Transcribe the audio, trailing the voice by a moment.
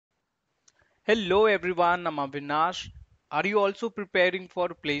Hello everyone, I'm Avinash. Are you also preparing for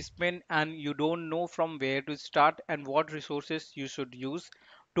placement and you don't know from where to start and what resources you should use?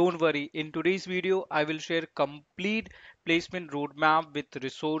 Don't worry, in today's video, I will share complete placement roadmap with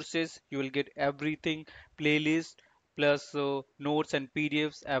resources. You will get everything, playlist, plus notes and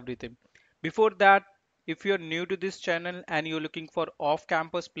PDFs, everything. Before that, if you're new to this channel and you're looking for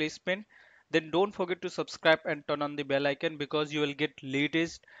off-campus placement, then don't forget to subscribe and turn on the bell icon because you will get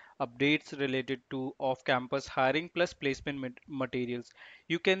latest updates related to off-campus hiring plus placement materials.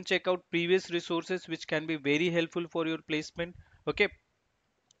 You can check out previous resources which can be very helpful for your placement. Okay,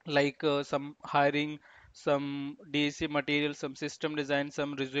 like some hiring, some DSA material, some system design,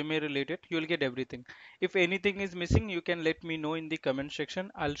 some resume related. You'll get everything. If anything is missing, you can let me know in the comment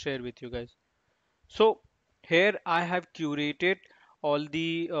section. I'll share with you guys. So here I have curated all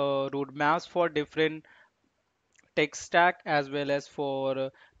the roadmaps for different tech stack as well as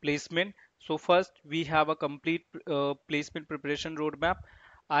for placement. So first we have a complete placement preparation roadmap.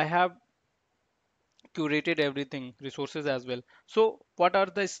 I have curated everything, resources as well. So what are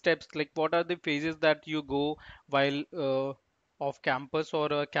the steps, like what are the phases that you go while off campus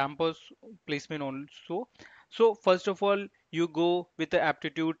or a campus placement also? So first of all, you go with the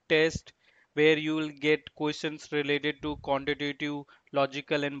aptitude test where you will get questions related to quantitative,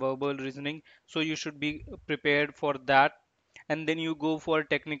 logical and verbal reasoning. So you should be prepared for that. And then you go for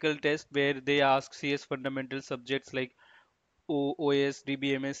technical test where they ask CS fundamental subjects like OS,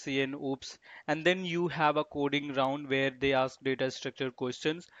 DBMS, CN, OOPS, and then you have a coding round where they ask data structure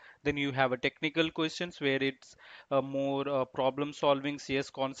questions. Then you have a technical questions where it's more problem solving CS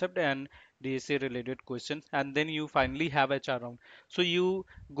concept and DSA related questions, and then you finally have HR round. So you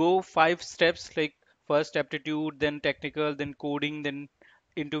go 5 steps like first aptitude, then technical, then coding, then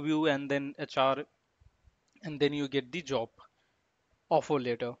interview, and then HR, and then you get the job offer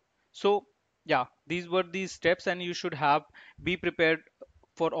letter. So yeah, these were the steps and you should have be prepared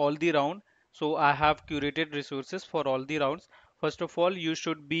for all the round. So I have curated resources for all the rounds. First of all, you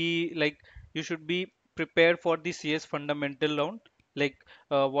should be prepared for the CS fundamental round. Like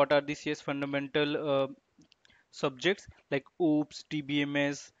what are the CS fundamental subjects like OOPS,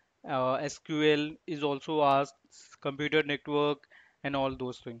 DBMS, SQL is also asked, computer network and all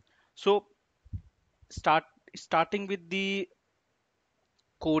those things. So start starting with the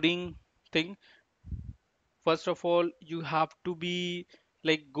coding thing. First of all, you have to be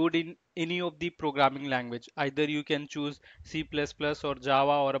like good in any of the programming language. Either you can choose C++ or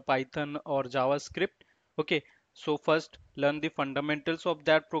Java or a Python or JavaScript. Okay, so first learn the fundamentals of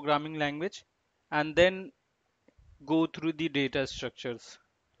that programming language and then go through the data structures,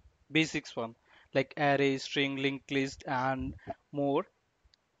 basics one like array, string, linked list and more.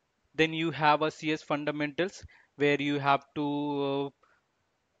 Then you have a CS fundamentals where you have to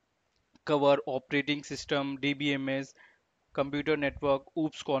cover operating system, DBMS, computer network,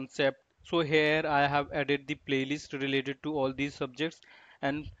 OOPS concept. So here I have added the playlist related to all these subjects.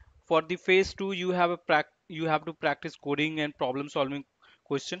 And for the phase two, you have to practice coding and problem solving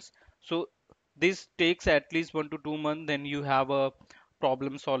questions. So this takes at least 1 to 2 months. Then you have a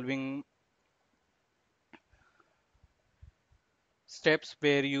problem solving steps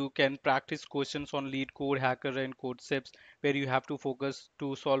where you can practice questions on lead code, hacker, and code steps where you have to focus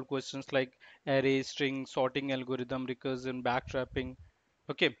to solve questions like array, string, sorting algorithm, recursion, backtrapping.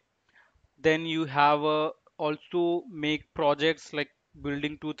 Okay, then you have also make projects like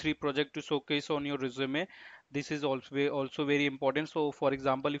building 2 3 project to showcase on your resume. This is also very important. So for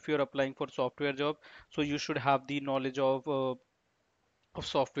example, if you're applying for software job, so you should have the knowledge of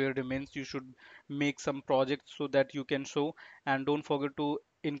software domains. You should make some projects so that you can show, and don't forget to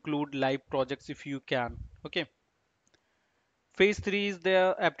include live projects if you can. Okay, phase 3 is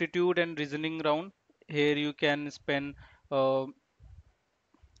the aptitude and reasoning round. Here you can spend uh,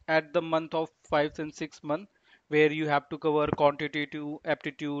 at the month of 5 and 6 months where you have to cover quantitative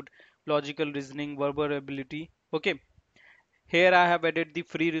aptitude, logical reasoning, verbal ability. Okay, here I have added the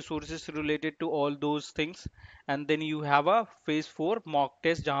free resources related to all those things. And then you have a phase 4 mock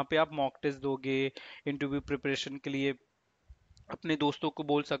test जहाँ पे आप mock test दोगे interview preparation के लिए. अपने दोस्तों को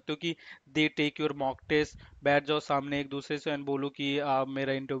बोल सकते हो कि they take your mock test, बैठ जाओ सामने एक दूसरे से एंड बोलो कि आप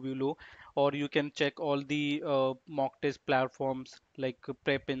मेरा इंटरव्यू लो. और you can check all the mock test platforms like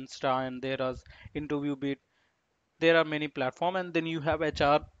prep insta, and there are interview bit. There are many platform, and then you have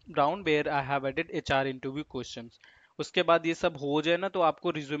HR round where I have added HR interview questions. उसके बाद ये सब हो जाए ना तो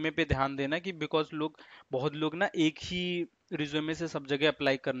आपको resume पे ध्यान देना कि बिकॉज बहुत लोग ना एक ही रिज्यूमे से सब जगह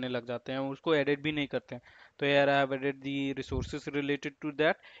अप्लाई करने लग जाते हैं, उसको एडिट भी नहीं करते हैं. तो यार I have added the resources related to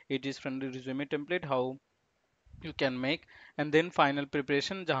that. It is from the resume template how you can make, and then final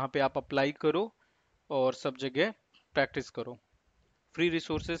preparation जहाँ पे आप अप्लाई करो और सब जगह प्रैक्टिस करो. Free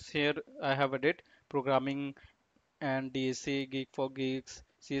resources here I have added. Programming and DSA gig for gigs,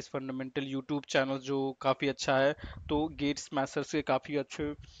 CS fundamental YouTube channel जो काफ़ी अच्छा है. तो गेट्स मैसर्स के काफ़ी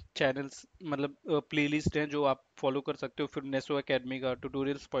अच्छे चैनल्स, मतलब प्लेलिस्ट हैं जो आप फॉलो कर सकते हो. फिर नेसो एकेडमी का,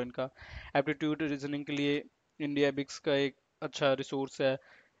 ट्यूटोरियल्स पॉइंट का, एप्टीट्यूड रीजनिंग के लिए इंडिया बिक्स का एक अच्छा रिसोर्स है.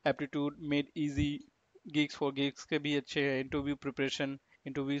 Aptitude made easy, gigs for gigs के भी अच्छे हैं. इंटरव्यू प्रिपरेशन,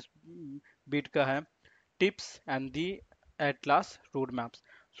 इंटरव्यू बीट का है. Tips and the at last road maps.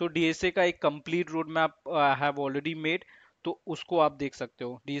 So DSA का एक complete road map I have already made, तो उसको आप देख सकते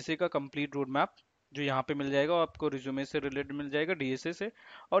हो. डीएसए का कंप्लीट रोड मैप जो यहाँ पे मिल जाएगा, और आपको रिज्यूमे से रिलेटेड मिल जाएगा डीएसए से.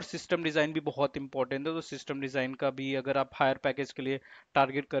 और सिस्टम डिजाइन भी बहुत इंपॉर्टेंट है, तो सिस्टम डिजाइन का भी अगर आप हायर पैकेज के लिए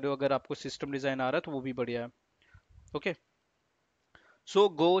टारगेट कर रहे हो, अगर आपको सिस्टम डिजाइन आ रहा है तो वो भी बढ़िया है. Okay, so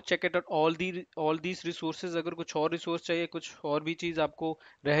go check it out all these resources. अगर कुछ और रिसोर्स चाहिए, कुछ और भी चीज आपको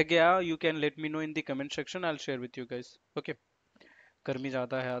रह गया, you can let me know in the comment section, I will share with you guys. Okay, गर्मी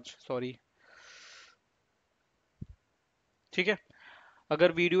ज़्यादा है आज, सॉरी. ठीक है,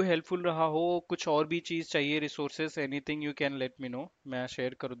 अगर वीडियो हेल्पफुल रहा हो, कुछ और भी चीज़ चाहिए, resources, anything, you can let me know, मैं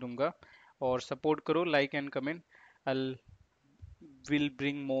शेयर कर दूंगा. और सपोर्ट करो, like and comment. I will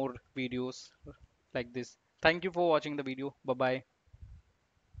bring more videos like this. Thank you for watching the video. Bye bye.